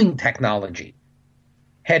showing technology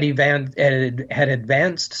had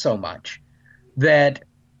advanced so much that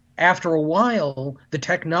after a while, the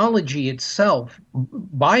technology itself,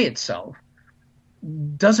 by itself,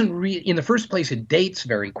 doesn't in the first place, it dates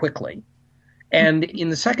very quickly. And in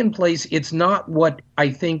the second place, it's not what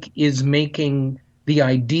I think is making the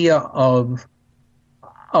idea of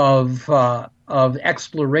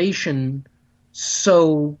exploration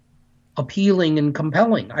so appealing and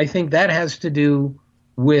compelling. I think that has to do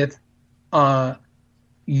with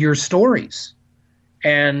your stories.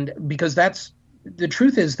 And because the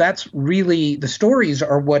truth is, that's really, the stories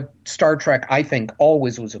are what Star Trek, I think,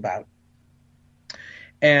 always was about.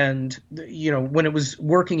 And, when it was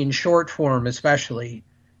working in short form, especially,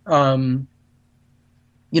 when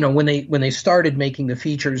they started making the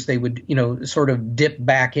features, they would, sort of dip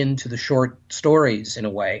back into the short stories in a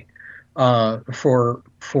way, for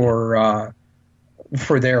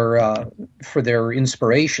their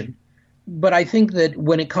inspiration. But I think that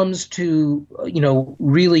when it comes to,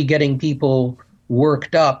 really getting people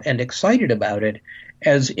worked up and excited about it,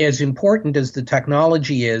 as important as the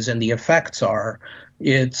technology is and the effects are,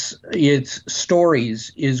 its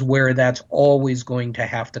stories is where that's always going to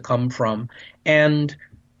have to come from. And,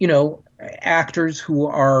 actors who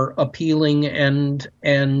are appealing and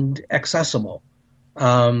accessible.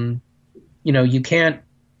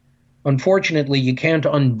 Unfortunately, you can't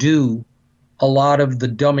undo a lot of the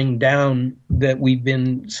dumbing down that we've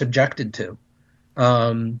been subjected to.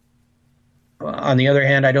 On the other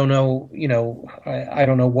hand, I don't know, I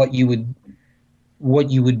don't know what you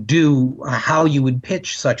would do, how you would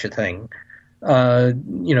pitch such a thing,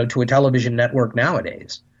 to a television network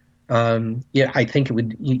nowadays. I think it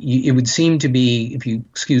would seem to be, if you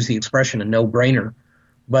excuse the expression, a no-brainer.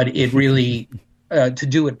 But it really, to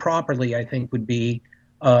do it properly, I think would be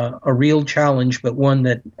a real challenge, but one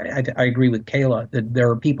that I agree with Kayla, that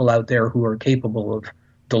there are people out there who are capable of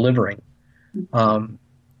delivering.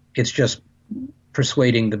 It's just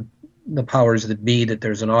persuading the powers that be that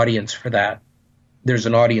there's an audience for that. There's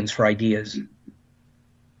an audience for ideas.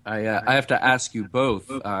 I have to ask you both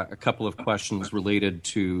a couple of questions related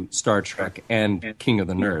to Star Trek and King of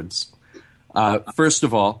the Nerds. First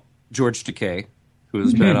of all, George Takei, who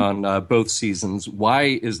has been on both seasons. Why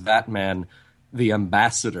is that man the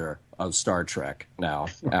ambassador of Star Trek now?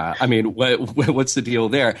 I mean, what's the deal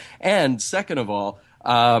there? And second of all,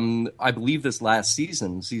 I believe this last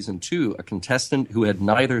season, season 2, a contestant who had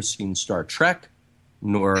neither seen Star Trek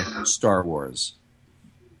nor Star Wars.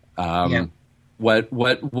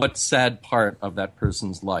 What sad part of that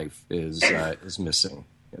person's life is missing?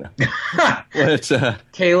 You know?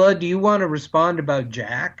 Kayla, do you want to respond about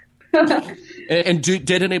Jack? and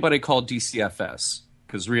did anybody call DCFS?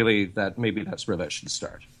 Because really, that's where that should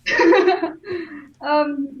start.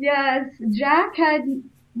 Yes, Jack had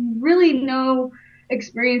really no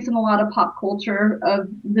experience in a lot of pop culture of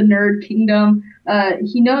the nerd kingdom.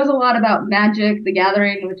 He knows a lot about Magic: The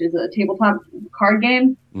Gathering, which is a tabletop card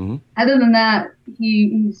game. Mm-hmm. Other than that,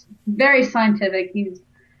 he's very scientific. He's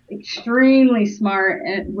extremely smart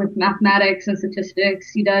with mathematics and statistics.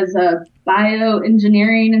 He does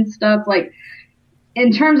bioengineering and stuff. Like,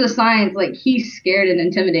 in terms of science, like, he scared and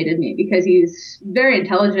intimidated me because he's very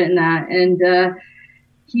intelligent in that. And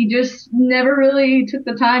he just never really took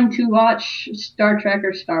the time to watch Star Trek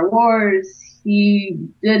or Star Wars. He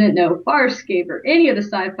didn't know Farscape or any of the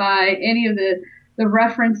sci-fi, any of the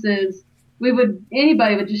references.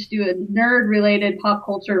 Anybody would just do a nerd-related pop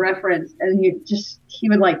culture reference, and he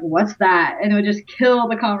would like, what's that? And it would just kill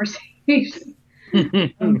the conversation.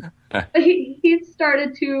 But he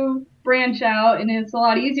started to branch out, and it's a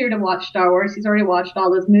lot easier to watch Star Wars. He's already watched all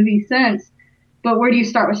those movies since. But where do you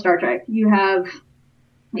start with Star Trek?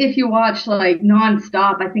 If you watch like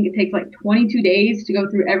nonstop, I think it takes like 22 days to go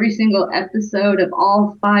through every single episode of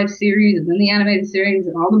all 5 series and then the animated series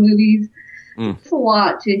and all the movies. It's a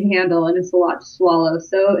lot to handle and it's a lot to swallow.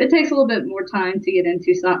 So it takes a little bit more time to get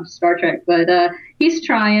into Star Trek, but he's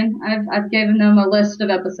trying. I've given him a list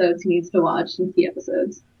of episodes he needs to watch, some key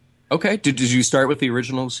episodes. Okay. Did you start with the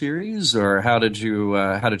original series, or how did you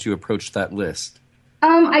approach that list?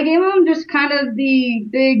 I gave him just kind of the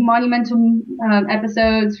big monumental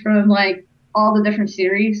episodes from like all the different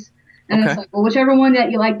series. And It's like, well, whichever one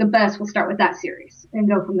that you like the best, we'll start with that series and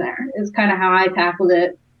go from there. Is kind of how I tackled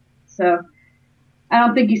it. So I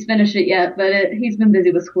don't think he's finished it yet, but he's been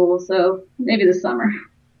busy with school, so maybe this summer.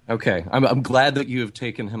 Okay. I'm glad that you have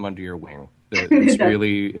taken him under your wing. This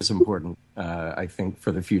really is important, I think,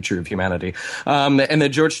 for the future of humanity. And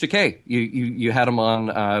then George Takei, you had him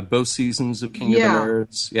on both seasons of King of the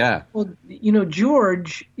Nerds. Yeah. Well,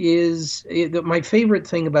 George is my favorite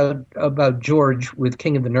thing about George with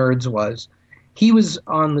King of the Nerds was he was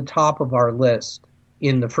on the top of our list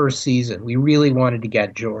in the first season. We really wanted to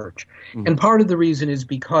get George. Mm-hmm. And part of the reason is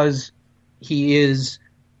because he is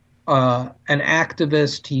an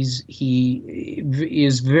activist. He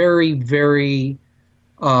is very, very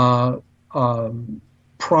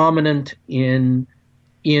prominent in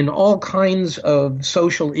all kinds of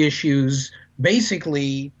social issues,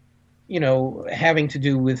 basically, having to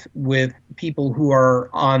do with people who are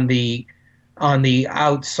on the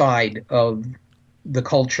outside of the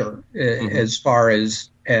culture, as far as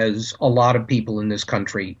a lot of people in this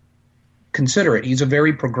country consider it. He's a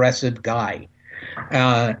very progressive guy.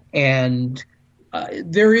 And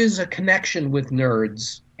there is a connection with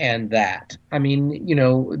nerds and that. I mean,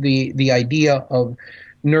 the idea of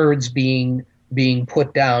nerds being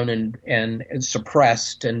put down and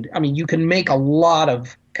suppressed. And I mean, you can make a lot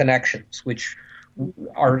of connections, which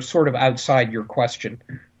are sort of outside your question.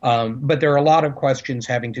 But there are a lot of questions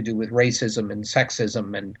having to do with racism and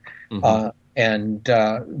sexism and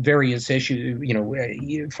various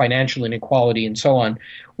issues, financial inequality and so on.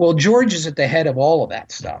 Well, George is at the head of all of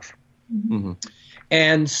that stuff. Mm-hmm.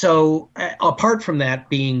 And so apart from that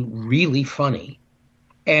being really funny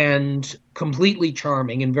and completely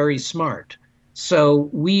charming and very smart, so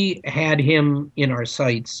we had him in our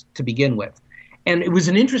sights to begin with. And it was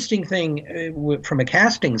an interesting thing from a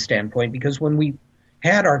casting standpoint, because when we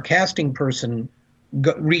had our casting person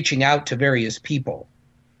reaching out to various people,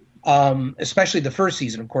 especially the first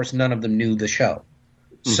season, of course, none of them knew the show.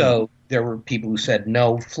 Mm-hmm. So there were people who said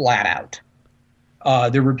no flat out.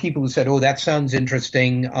 There were people who said, oh, that sounds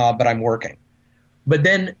interesting, but I'm working. But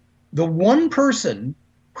then the one person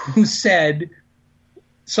who said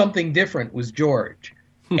something different was George.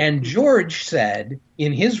 And George said,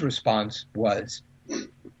 in his response was,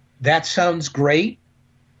 that sounds great.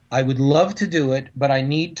 I would love to do it, but I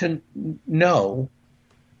need to know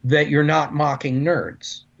that you're not mocking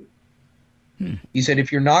nerds. He said,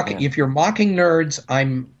 if you're if you're mocking nerds,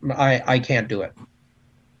 I can't do it.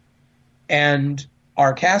 And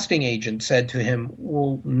our casting agent said to him,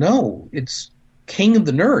 well, no, it's King of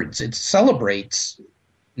the Nerds. It celebrates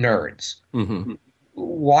nerds. Mm-hmm.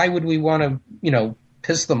 Why would we want to,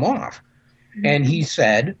 piss them off? And he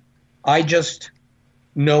said, I just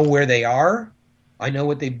know where they are. I know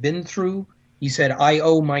what they've been through. He said, I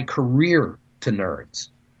owe my career to nerds,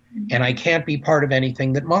 and I can't be part of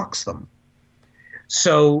anything that mocks them.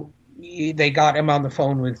 So they got him on the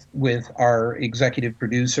phone with our executive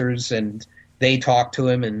producers, and they talked to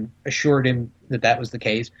him and assured him that that was the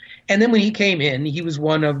case. And then when he came in, he was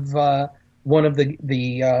one of the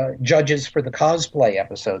judges for the cosplay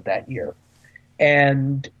episode that year,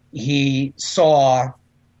 and he saw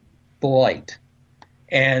the light.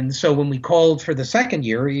 And so when we called for the second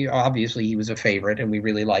year, obviously he was a favorite and we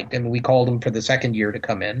really liked him. We called him for the second year to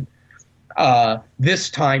come in, this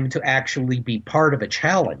time to actually be part of a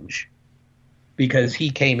challenge, because he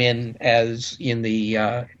came in as in the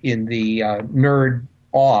nerd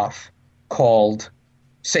off called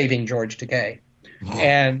Saving George Takei.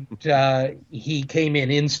 And he came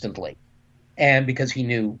in instantly. And because he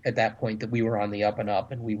knew at that point that we were on the up and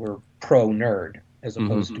up and we were pro-nerd as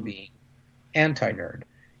opposed to being anti-nerd.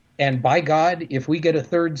 And by God, if we get a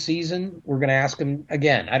third season, we're going to ask him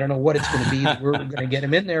again. I don't know what it's going to be. We're going to get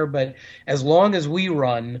him in there. But as long as we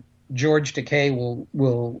run, George Takei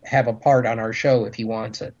will have a part on our show if he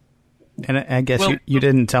wants it. And I guess you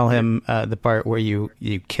didn't tell him the part where you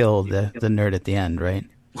kill the nerd at the end, right?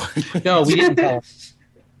 No, we didn't tell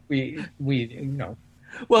him. We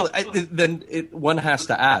Well, one has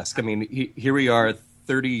to ask. I mean, here we are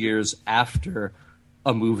 30 years after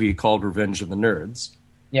a movie called Revenge of the Nerds.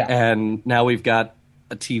 Yeah. And now we've got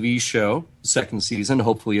a TV show, second season,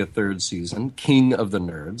 hopefully a third season, King of the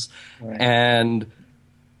Nerds. Right. And,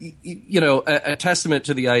 a testament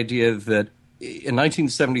to the idea that in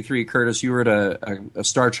 1973, Curtis, you were at a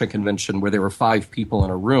Star Trek convention where there were 5 people in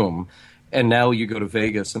a room. And now you go to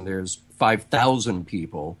Vegas and there's 5,000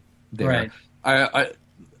 people there. Right.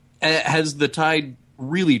 Has the tide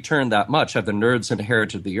really turned that much? Have the nerds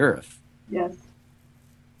inherited the Earth? Yes.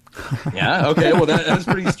 Yeah. Okay. Well, that's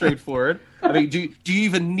pretty straightforward. I mean, do you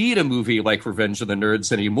even need a movie like Revenge of the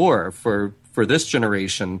Nerds anymore for this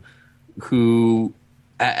generation who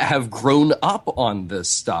have grown up on this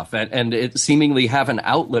stuff and it seemingly have an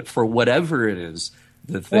outlet for whatever it is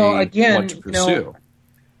that they want to pursue?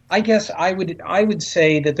 I guess I would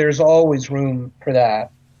say that there's always room for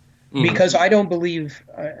that, because I don't believe.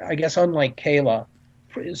 I guess unlike Kayla,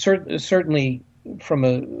 certainly from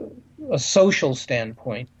a social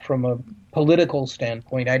standpoint, from a political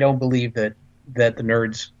standpoint, I don't believe that the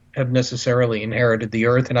nerds have necessarily inherited the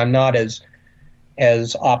Earth, and I'm not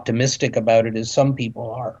as optimistic about it as some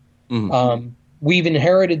people are. Mm-hmm. We've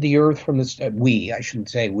inherited the Earth from I shouldn't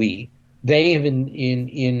say we. They have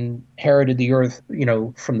inherited the Earth,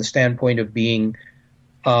 from the standpoint of being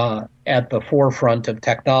at the forefront of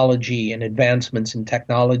technology and advancements in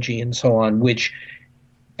technology and so on, which,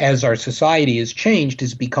 as our society has changed,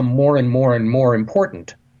 has become more and more and more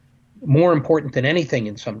important than anything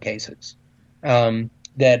in some cases.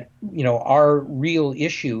 That our real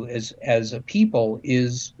issue as a people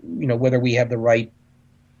is whether we have the right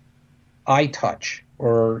eye touch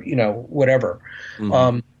or whatever.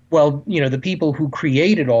 Mm-hmm. Well, the people who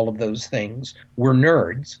created all of those things were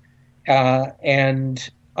nerds, and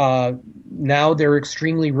now they're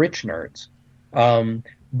extremely rich nerds.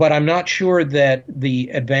 But I'm not sure that the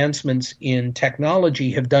advancements in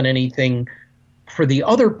technology have done anything for the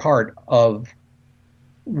other part of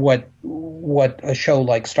what a show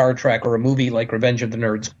like Star Trek or a movie like Revenge of the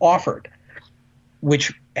Nerds offered,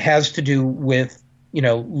 which has to do with,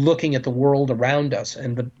 looking at the world around us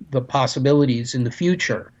and the possibilities in the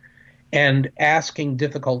future and asking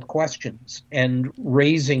difficult questions and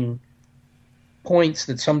raising points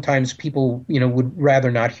that sometimes people, would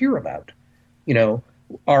rather not hear about.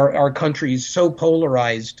 Our country is so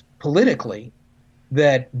polarized politically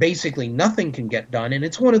that basically nothing can get done. And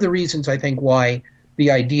it's one of the reasons, I think, why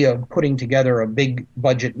the idea of putting together a big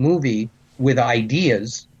budget movie with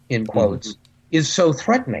ideas, in quotes, is so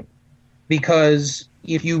threatening. Because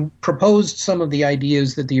if you proposed some of the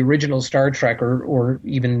ideas that the original Star Trek or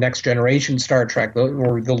even Next Generation Star Trek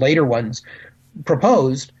or the later ones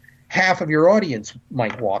proposed, half of your audience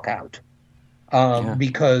might walk out.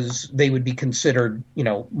 Because they would be considered,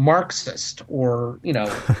 Marxist or,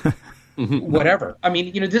 whatever. I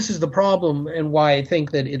mean, this is the problem, and why I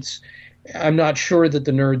think that I'm not sure that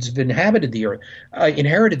the nerds have inherited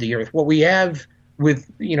the Earth. What we have with,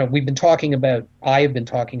 I have been talking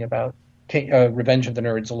about Revenge of the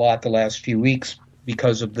Nerds a lot the last few weeks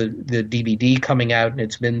because of the DVD coming out, and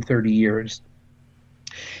it's been 30 years.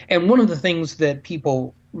 And one of the things that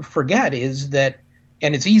people forget is that,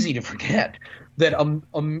 and it's easy to forget, that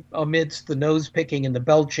amidst the nose picking and the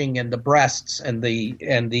belching and the breasts and the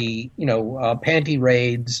panty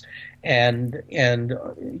raids and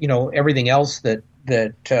everything else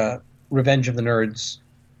that Revenge of the Nerds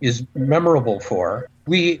is memorable for,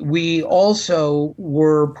 we also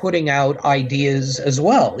were putting out ideas as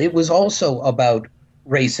well. It was also about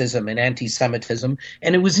racism and anti-Semitism,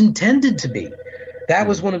 and it was intended to be. That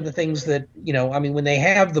was one of the things that, when they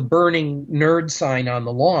have the burning nerd sign on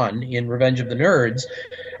the lawn in Revenge of the Nerds,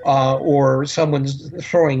 or someone's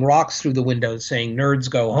throwing rocks through the windows saying "Nerds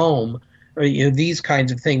go home," or, these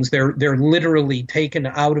kinds of things, they're literally taken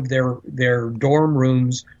out of their dorm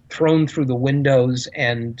rooms, thrown through the windows,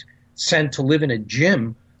 and sent to live in a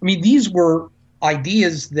gym. I mean, these were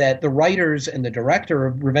ideas that the writers and the director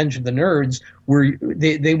of Revenge of the Nerds were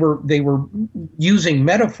using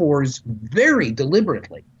metaphors very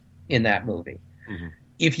deliberately in that movie. Mm-hmm.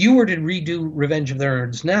 If you were to redo Revenge of the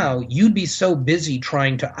Nerds now, you'd be so busy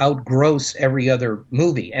trying to outgross every other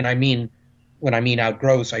movie. And when I mean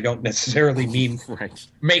outgross, I don't necessarily mean right.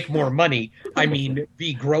 Make more money. I mean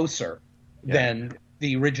be grosser than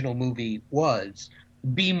the original movie was.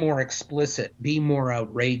 Be more explicit, be more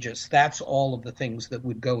outrageous. That's all of the things that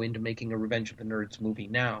would go into making a Revenge of the Nerds movie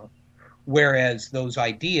now. Whereas those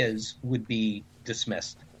ideas would be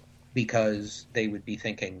dismissed because they would be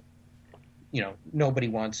thinking, nobody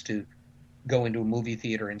wants to go into a movie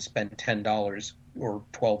theater and spend $10 or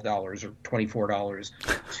 $12 or $24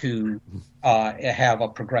 to have a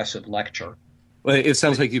progressive lecture. Well, it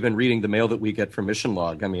sounds like you've been reading the mail that we get from Mission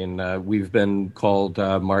Log. I mean, we've been called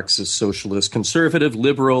Marxist, socialist, conservative,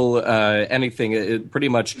 liberal, anything. Pretty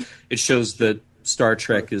much it shows that Star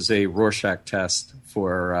Trek is a Rorschach test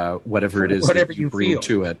for whatever it is that you bring feel.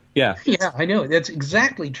 To it. Yeah. Yeah, I know. That's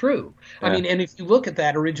exactly true. Yeah. I mean, and if you look at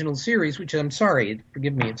that original series, which I'm sorry,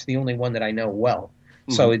 forgive me, it's the only one that I know well.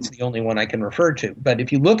 So it's the only one I can refer to. But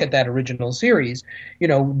if you look at that original series,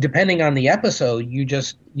 depending on the episode,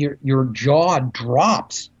 your jaw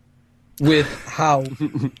drops with how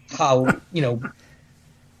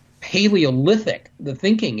Paleolithic the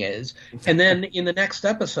thinking is. And then in the next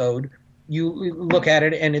episode, you look at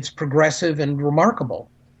it and it's progressive and remarkable,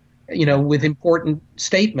 with important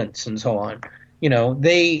statements and so on.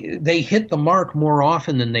 They hit the mark more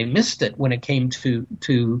often than they missed it when it came to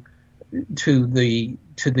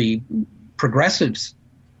the progressive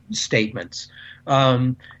statements,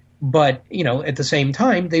 but at the same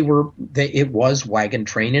time it was Wagon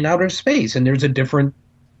Train in outer space, and there's a different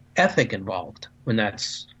ethic involved when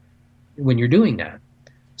you're doing that.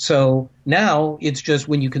 So now it's just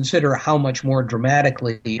when you consider how much more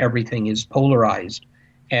dramatically everything is polarized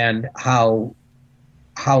and how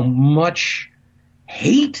much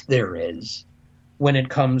hate there is when it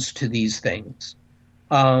comes to these things.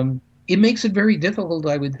 It makes it very difficult,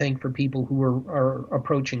 I would think, for people who are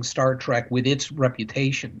approaching Star Trek with its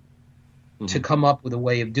reputation to come up with a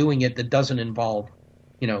way of doing it that doesn't involve,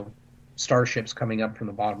 starships coming up from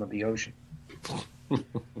the bottom of the ocean.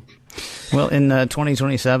 Well, in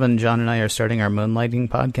 2027, John and I are starting our moonlighting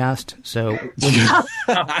podcast, so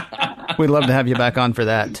we'd love to have you back on for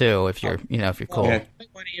that too, if you're cool. You might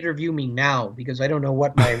want to interview me now because I don't know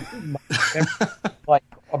what my like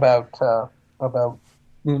about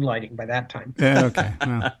moonlighting by that time. Yeah, okay.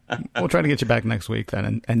 Well, we'll try to get you back next week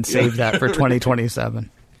then and save that for 2027.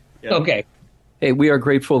 Yeah. Okay. Hey, we are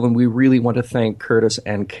grateful, and we really want to thank Curtis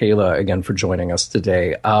and Kayla again for joining us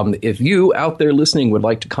today. If you out there listening would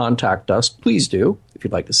like to contact us, please do. If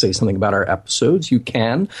you'd like to say something about our episodes, you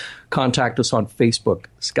can. Contact us on Facebook,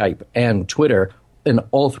 Skype, and Twitter. In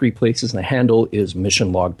all three places, and the handle is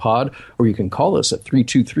Mission Log Pod, or you can call us at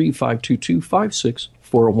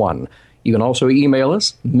 323-522-5641. You can also email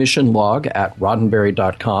us,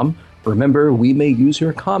 missionlog@roddenberry.com. Remember, we may use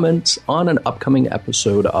your comments on an upcoming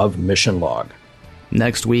episode of Mission Log.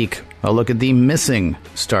 Next week, a look at the missing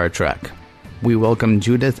Star Trek. We welcome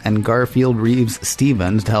Judith and Garfield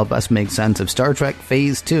Reeves-Stevens to help us make sense of Star Trek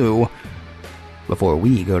Phase 2 before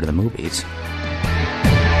we go to the movies.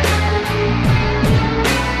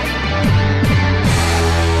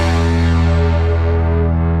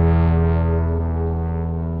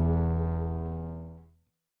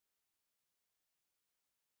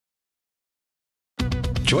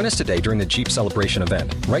 Join us today during the Jeep Celebration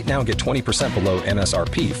event. Right now, get 20% below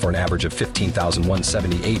MSRP for an average of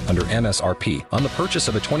 $15,178 under MSRP on the purchase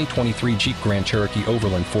of a 2023 Jeep Grand Cherokee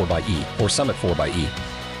Overland 4xE or Summit 4xE.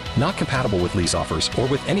 Not compatible with lease offers or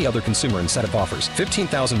with any other consumer incentive offers.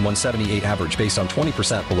 15,178 average based on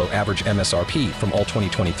 20% below average MSRP from all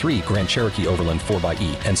 2023 Grand Cherokee Overland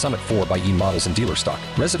 4xE and Summit 4xE models in dealer stock.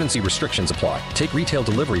 Residency restrictions apply. Take retail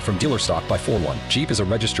delivery from dealer stock by 4/1. Jeep is a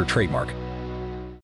registered trademark.